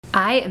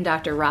I am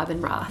Dr.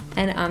 Robin Roth.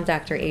 And I'm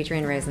Dr.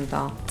 Adrienne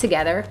Rosenthal.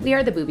 Together, we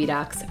are the Booby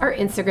Docs, our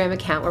Instagram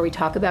account where we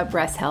talk about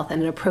breast health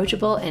in an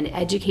approachable and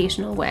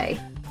educational way.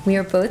 We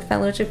are both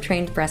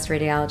fellowship-trained breast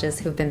radiologists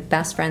who've been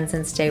best friends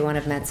since day one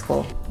of med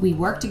school. We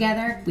work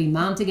together, we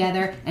mom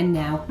together, and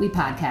now we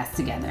podcast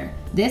together.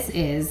 This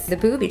is The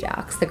Booby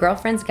Docs, the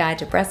girlfriend's guide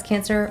to breast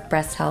cancer,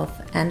 breast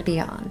health, and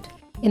beyond.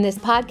 In this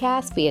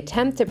podcast, we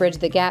attempt to bridge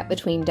the gap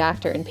between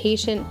doctor and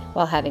patient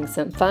while having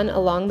some fun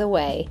along the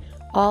way,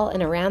 all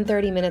in around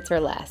 30 minutes or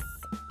less.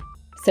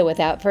 So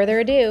without further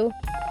ado,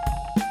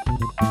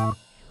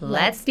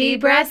 let's be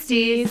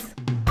breasties.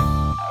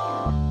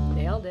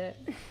 Nailed it.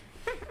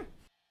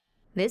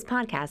 This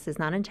podcast is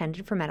not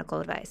intended for medical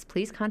advice.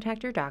 Please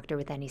contact your doctor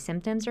with any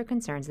symptoms or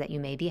concerns that you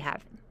may be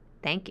having.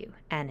 Thank you,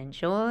 and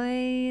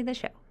enjoy the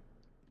show.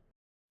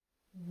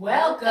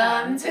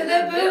 Welcome to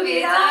the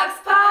Booby Docs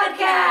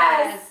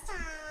podcast.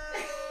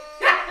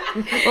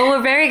 Well,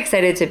 we're very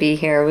excited to be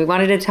here. We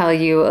wanted to tell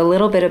you a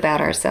little bit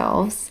about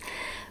ourselves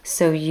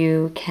so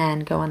you can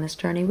go on this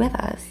journey with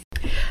us.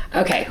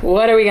 Okay,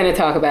 what are we going to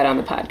talk about on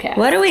the podcast?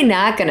 What are we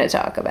not going to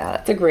talk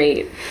about? That's a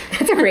great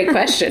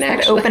question,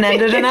 actually.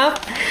 Open-ended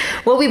enough?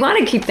 Well, we want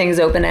to keep things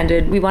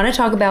open-ended. We want to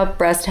talk about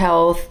breast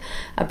health,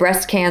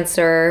 breast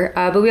cancer,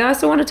 but we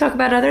also want to talk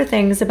about other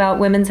things about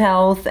women's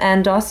health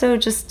and also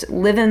just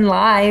living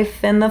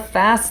life in the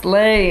fast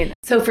lane.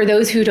 So for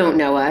those who don't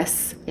know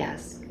us,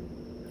 Yes.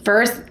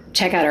 first,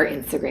 check out our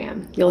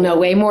Instagram. You'll know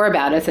way more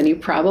about us than you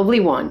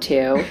probably want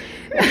to.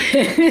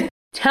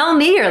 Tell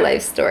me your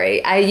life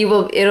story.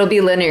 It'll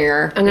be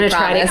linear. I'm going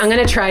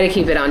to try to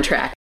keep it on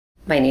track.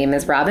 My name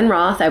is Robin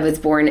Roth. I was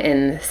born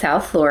in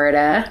South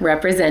Florida,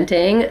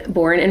 representing,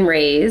 born and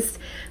raised.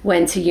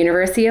 Went to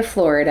University of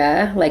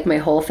Florida, like my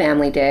whole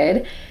family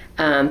did.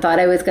 Thought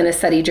I was going to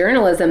study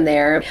journalism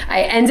there.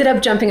 I ended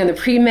up jumping on the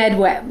pre-med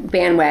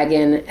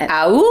bandwagon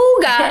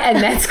at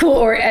med school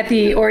or at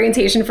the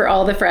orientation for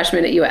all the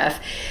freshmen at UF.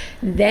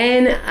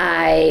 Then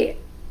I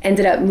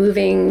ended up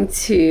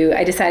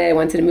I decided I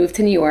wanted to move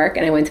to New York,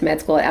 and I went to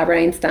med school at Albert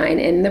Einstein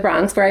in the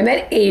Bronx, where I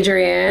met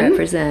Adrienne.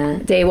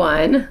 Represent. Day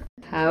one.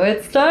 How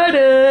it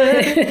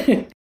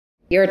started.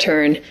 Your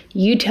turn.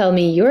 You tell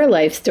me your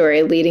life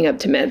story leading up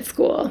to med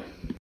school.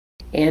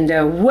 And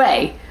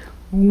away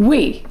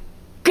we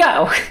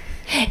go.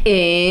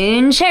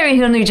 In Cherry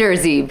Hill, New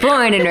Jersey,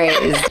 born and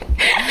raised.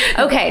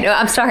 Okay, no,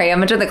 I'm sorry,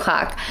 I'm under the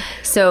clock.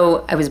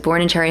 So I was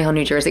born in Cherry Hill,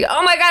 New Jersey.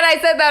 Oh my God, I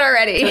said that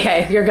already.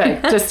 Okay, you're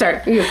good. Just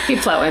start. You keep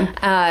flowing.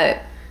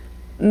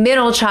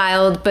 Middle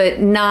child,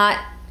 but not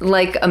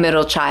like a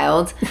middle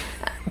child.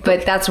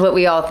 But that's what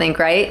we all think,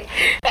 right?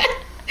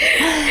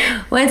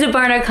 Went to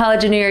Barnard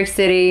College in New York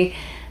City.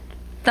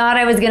 Thought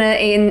I was going to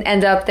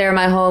end up there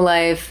my whole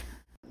life.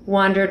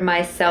 Wandered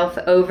myself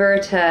over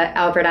to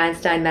Albert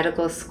Einstein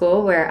Medical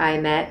School, where I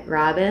met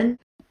Robin.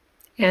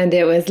 And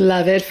it was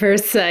love at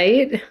first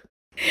sight.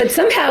 But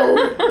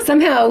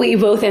somehow we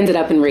both ended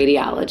up in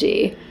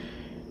radiology.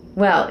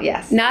 Well,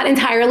 yes. Not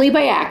entirely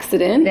by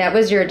accident. That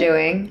was your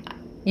doing.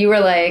 You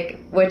were like,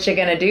 what you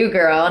gonna do,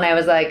 girl? And I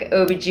was like,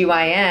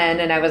 OBGYN.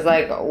 And I was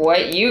like,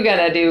 what you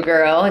gonna do,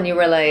 girl? And you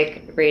were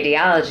like,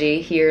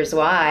 radiology, here's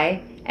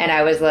why. And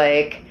I was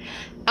like,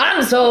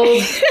 I'm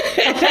sold.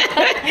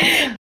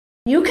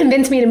 You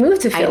convinced me to move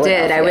to Philadelphia.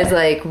 I did. I was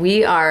like,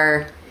 we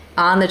are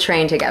on the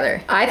train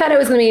together. I thought I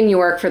was going to be in New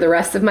York for the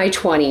rest of my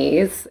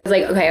 20s. I was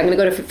like, okay, I'm going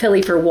to go to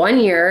Philly for 1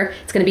 year.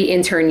 It's going to be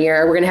intern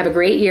year. We're going to have a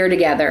great year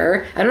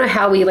together. I don't know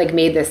how we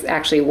made this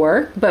actually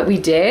work, but we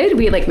did.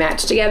 We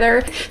matched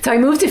together. So I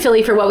moved to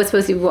Philly for what was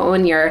supposed to be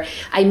 1 year.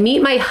 I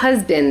meet my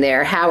husband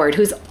there, Howard,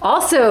 who's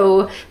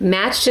also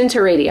matched into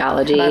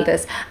radiology. How about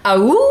this?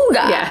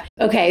 Awooga. Yeah.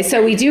 Okay,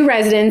 so we do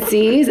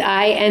residencies.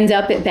 I end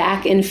up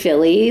back in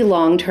Philly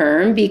long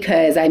term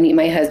because I meet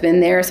my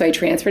husband there. So I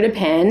transfer to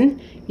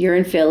Penn. You're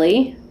in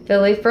Philly.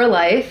 Philly for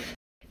life.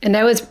 And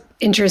I was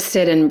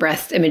interested in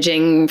breast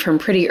imaging from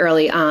pretty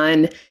early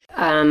on.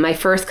 My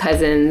first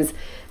cousins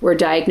were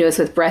diagnosed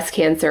with breast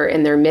cancer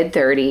in their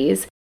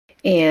mid-30s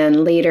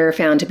and later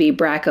found to be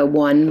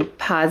BRCA1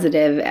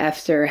 positive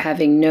after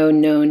having no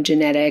known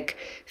genetic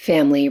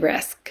family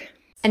risk.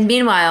 And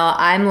meanwhile,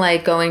 I'm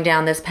going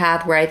down this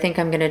path where I think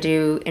I'm going to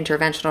do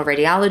interventional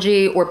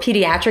radiology or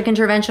pediatric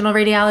interventional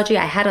radiology.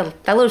 I had a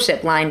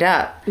fellowship lined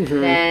up.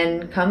 Mm-hmm.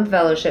 Then come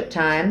fellowship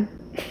time,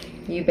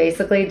 you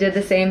basically did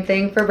the same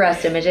thing for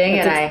breast imaging,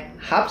 and I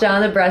hopped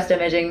on the breast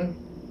imaging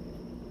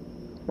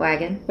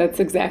wagon. That's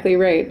exactly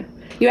right.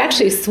 You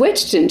actually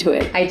switched into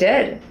it. I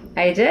did.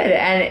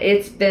 And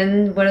it's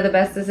been one of the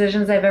best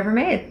decisions I've ever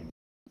made.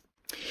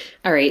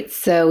 All right.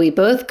 So we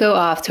both go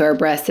off to our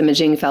breast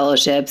imaging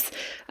fellowships.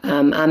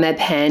 I'm at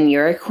Penn,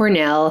 you're at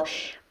Cornell,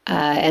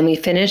 and we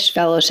finished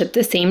fellowship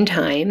the same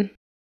time.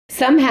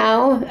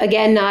 Somehow,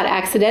 again, not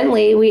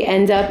accidentally, we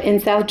end up in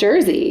South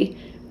Jersey,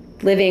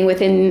 living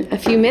within a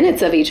few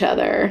minutes of each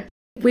other.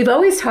 We've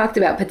always talked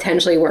about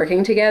potentially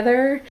working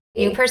together.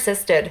 You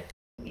persisted.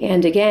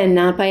 And again,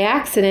 not by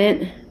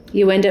accident.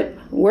 We end up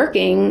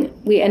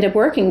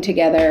working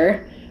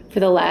together for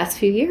the last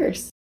few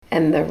years.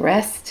 And the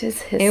rest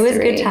is history. It was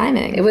good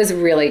timing. It was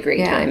really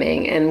great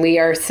timing. And we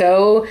are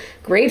so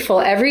grateful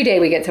every day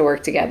we get to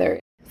work together.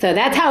 So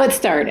that's how it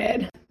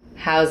started.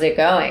 How's it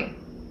going?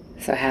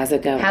 So how's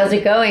it going? How's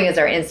it going is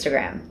our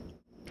Instagram.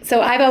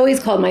 So I've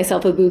always called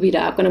myself a booby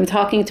doc. When I'm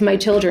talking to my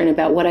children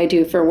about what I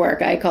do for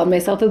work, I called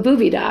myself a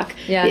booby doc.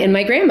 Yeah. And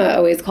my grandma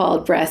always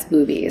called breast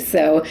boobies.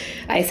 So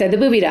I said the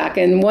booby doc.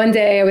 And one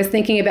day I was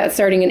thinking about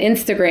starting an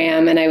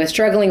Instagram, and I was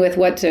struggling with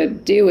what to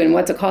do and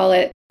what to call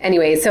it.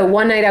 Anyway, so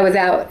one night I was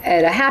out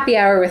at a happy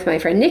hour with my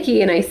friend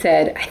Nikki, and I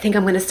said, I think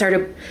I'm going to start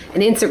an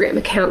Instagram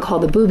account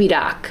called the Booby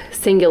Doc,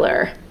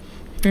 singular.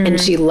 Mm-hmm.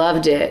 And she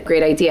loved it.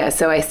 Great idea.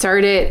 So I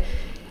started,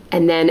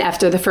 and then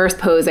after the first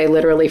pose, I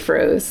literally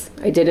froze.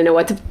 I didn't know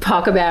what to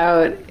talk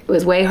about. It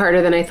was way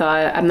harder than I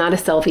thought. I'm not a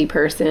selfie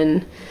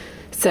person.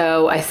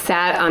 So I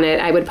sat on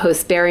it. I would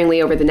post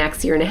sparingly over the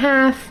next year and a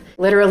half.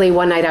 Literally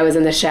one night I was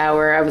in the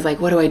shower. I was like,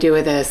 what do I do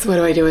with this? What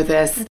do I do with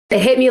this? It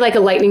hit me like a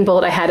lightning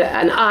bolt. I had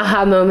an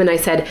aha moment. I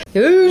said,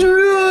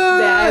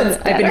 Adrian!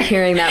 I've been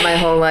hearing that my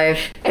whole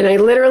life. And I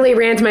literally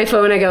ran to my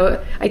phone. I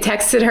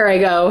texted her. I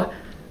go,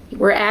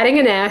 we're adding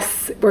an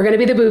S. We're going to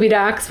be the booby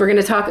docs.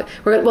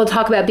 We'll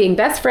talk about being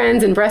best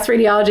friends and breast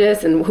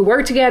radiologists and who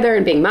work together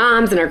and being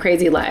moms and our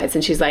crazy lives.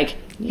 And she's like,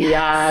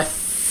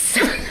 yes.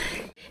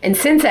 And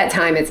since that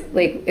time,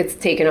 it's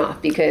taken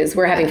off because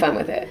we're having fun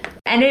with it.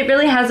 And it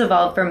really has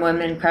evolved from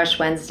Women Crush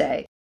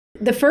Wednesday.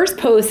 The first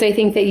post I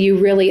think that you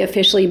really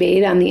officially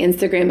made on the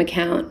Instagram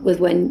account was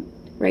when,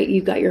 right,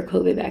 you got your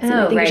COVID vaccine.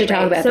 I think we should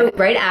talk about that. So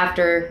right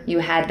after you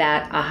had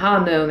that aha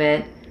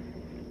moment,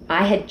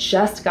 I had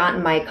just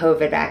gotten my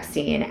COVID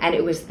vaccine, and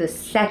it was the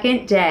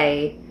second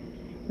day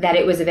that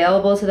it was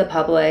available to the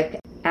public.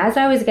 As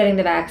I was getting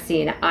the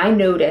vaccine, I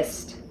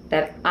noticed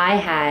that I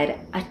had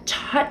a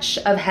touch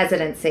of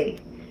hesitancy.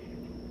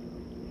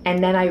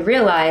 And then I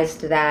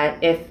realized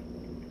that if,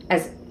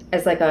 as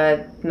like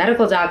a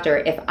medical doctor,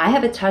 if I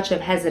have a touch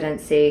of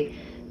hesitancy,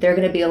 there are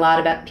going to be a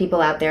lot of people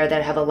out there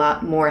that have a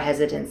lot more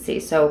hesitancy.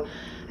 So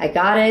I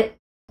got it.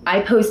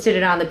 I posted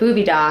it on the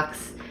Booby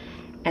Docs.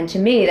 And to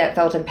me, that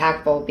felt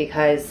impactful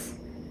because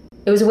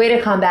it was a way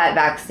to combat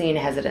vaccine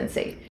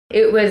hesitancy.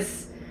 It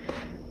was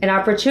an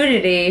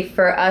opportunity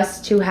for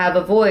us to have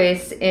a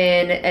voice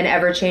in an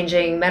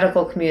ever-changing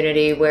medical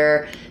community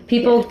where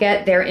people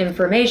get their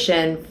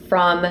information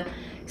from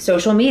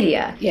social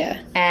media.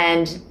 Yeah.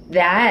 And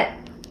that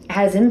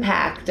has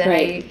impact. And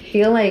right. I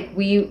feel like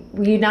we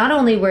not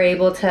only were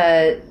able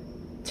to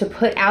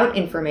put out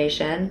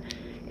information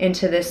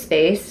into this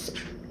space,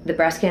 the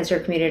breast cancer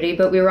community,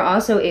 but we were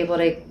also able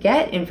to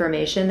get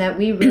information that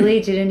we really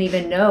didn't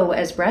even know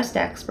as breast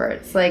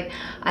experts. Like,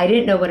 I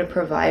didn't know what a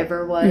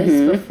Proviver was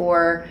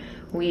before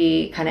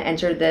we kind of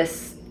entered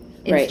this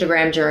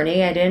Instagram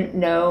journey. I didn't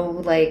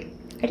know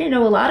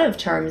a lot of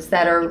terms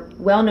that are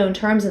well-known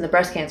terms in the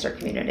breast cancer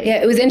community.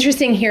 Yeah, it was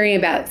interesting hearing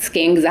about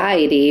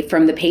anxiety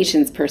from the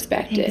patient's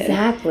perspective.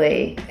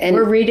 Exactly. And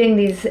we're reading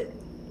these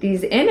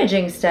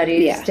imaging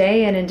studies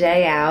day in and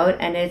day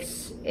out, and it's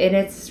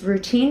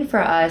routine for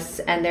us,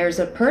 and there's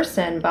a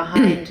person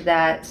behind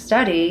that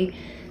study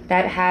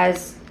that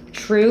has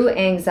true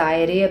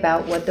anxiety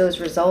about what those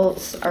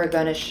results are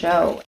going to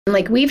show.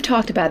 Like, we've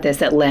talked about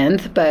this at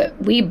length, but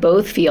we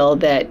both feel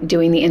that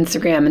doing the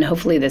Instagram and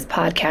hopefully this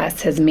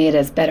podcast has made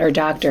us better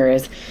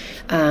doctors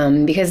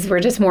because we're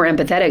just more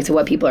empathetic to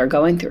what people are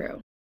going through.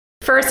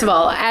 First of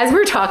all, as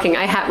we're talking,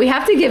 we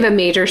have to give a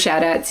major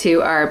shout out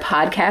to our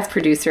podcast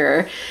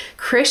producer,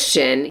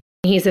 Christian.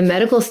 He's a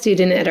medical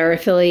student at our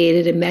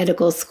affiliated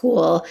medical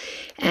school,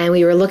 and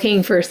we were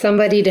looking for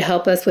somebody to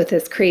help us with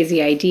this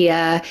crazy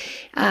idea.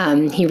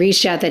 He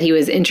reached out that he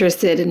was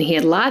interested, and he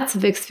had lots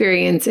of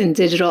experience in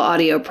digital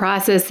audio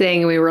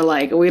processing. We were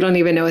like, we don't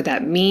even know what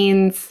that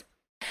means.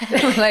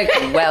 Like,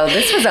 well,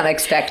 this was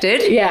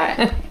unexpected.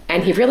 Yeah.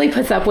 And he really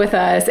puts up with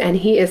us, and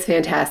he is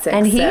fantastic.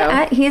 And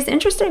he is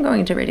interested in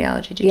going to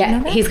radiology. Did you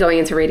know that? He's going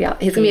into radiology.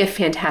 He's going to be a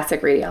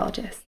fantastic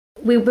radiologist.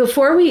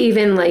 Before we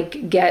even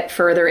get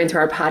further into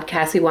our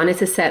podcast, we wanted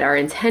to set our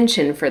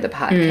intention for the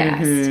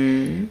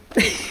podcast.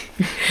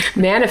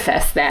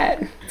 Manifest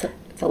that.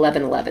 It's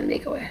 11/11,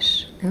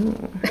 Make-A-Wish.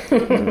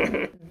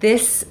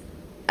 This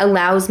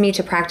allows me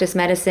to practice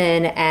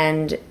medicine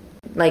and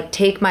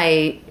take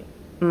my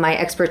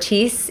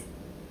expertise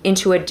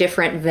into a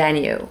different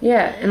venue.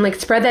 Yeah, and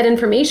spread that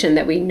information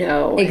that we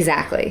know.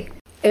 Exactly.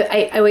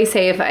 I always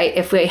say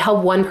if we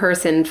help one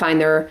person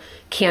find their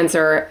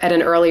cancer at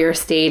an earlier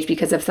stage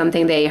because of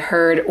something they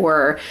heard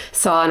or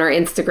saw on our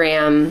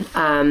Instagram,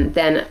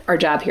 then our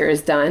job here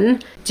is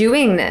done.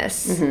 Doing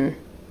this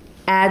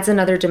adds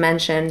another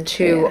dimension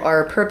to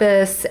our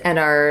purpose and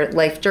our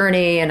life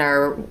journey and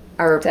our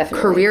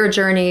career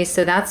journey.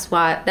 So that's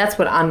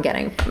what I'm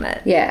getting from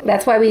it. Yeah,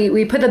 that's why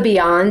we put the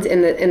beyond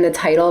in the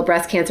title,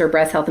 breast cancer,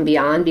 breast health, and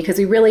beyond, because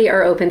we really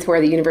are open to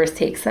where the universe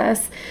takes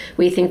us.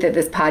 We think that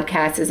this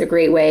podcast is a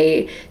great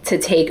way to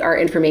take our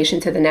information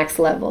to the next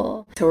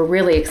level. So we're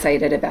really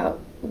excited about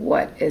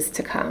what is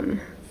to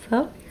come.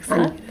 So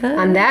excited.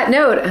 On that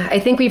note, I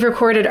think we've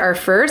recorded our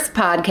first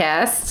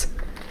podcast.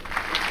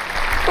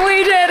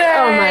 We did it!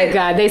 Oh my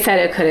God, they said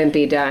it couldn't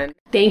be done.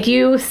 Thank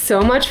you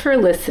so much for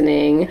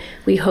listening.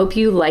 We hope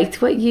you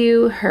liked what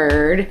you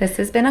heard. This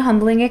has been a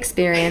humbling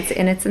experience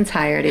in its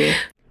entirety.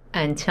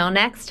 Until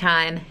next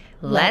time,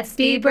 let's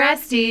be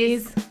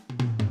breasties.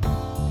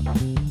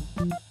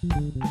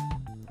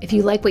 If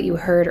you like what you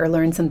heard or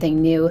learned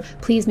something new,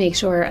 please make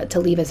sure to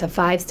leave us a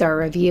 5-star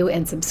review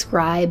and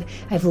subscribe.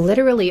 I've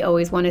literally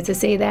always wanted to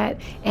say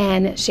that.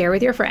 And share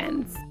with your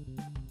friends.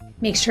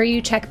 Make sure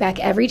you check back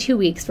every 2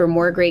 weeks for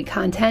more great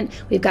content.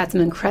 We've got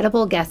some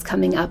incredible guests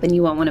coming up and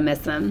you won't want to miss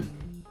them.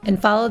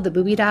 And follow the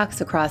Booby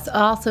Docs across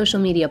all social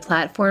media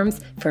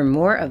platforms for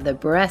more of the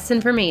breast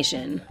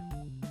information.